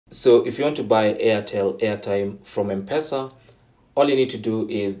So if you want to buy Airtel Airtime from M-Pesa, all you need to do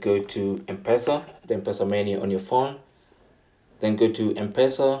is go to M-Pesa, the M-Pesa menu on your phone, then go to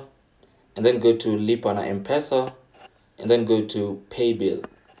M-Pesa, and then go to Lipa na M-Pesa, and then go to paybill.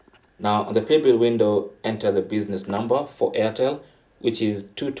 Now on the paybill window, enter the business number for Airtel, which is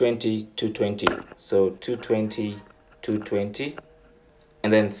 220 220. So 220 220,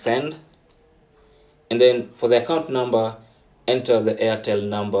 and then send. And then for the account number, enter the Airtel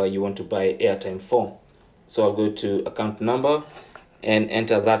number you want to buy airtime for. So I'll go to account number and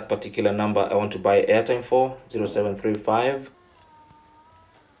enter that particular number I want to buy airtime for, 0735.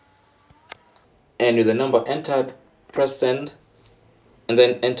 And with the number entered, press send, and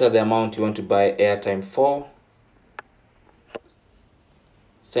then enter the amount you want to buy airtime for.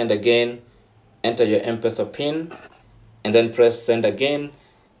 Send again, enter your M-Pesa PIN, and then press send again,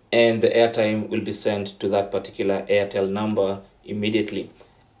 and the airtime will be sent to that particular Airtel number immediately.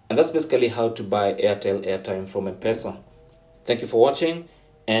 And that's basically how to buy Airtel airtime from M-Pesa. Thank you for watching,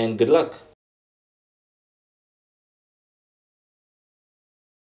 and good luck.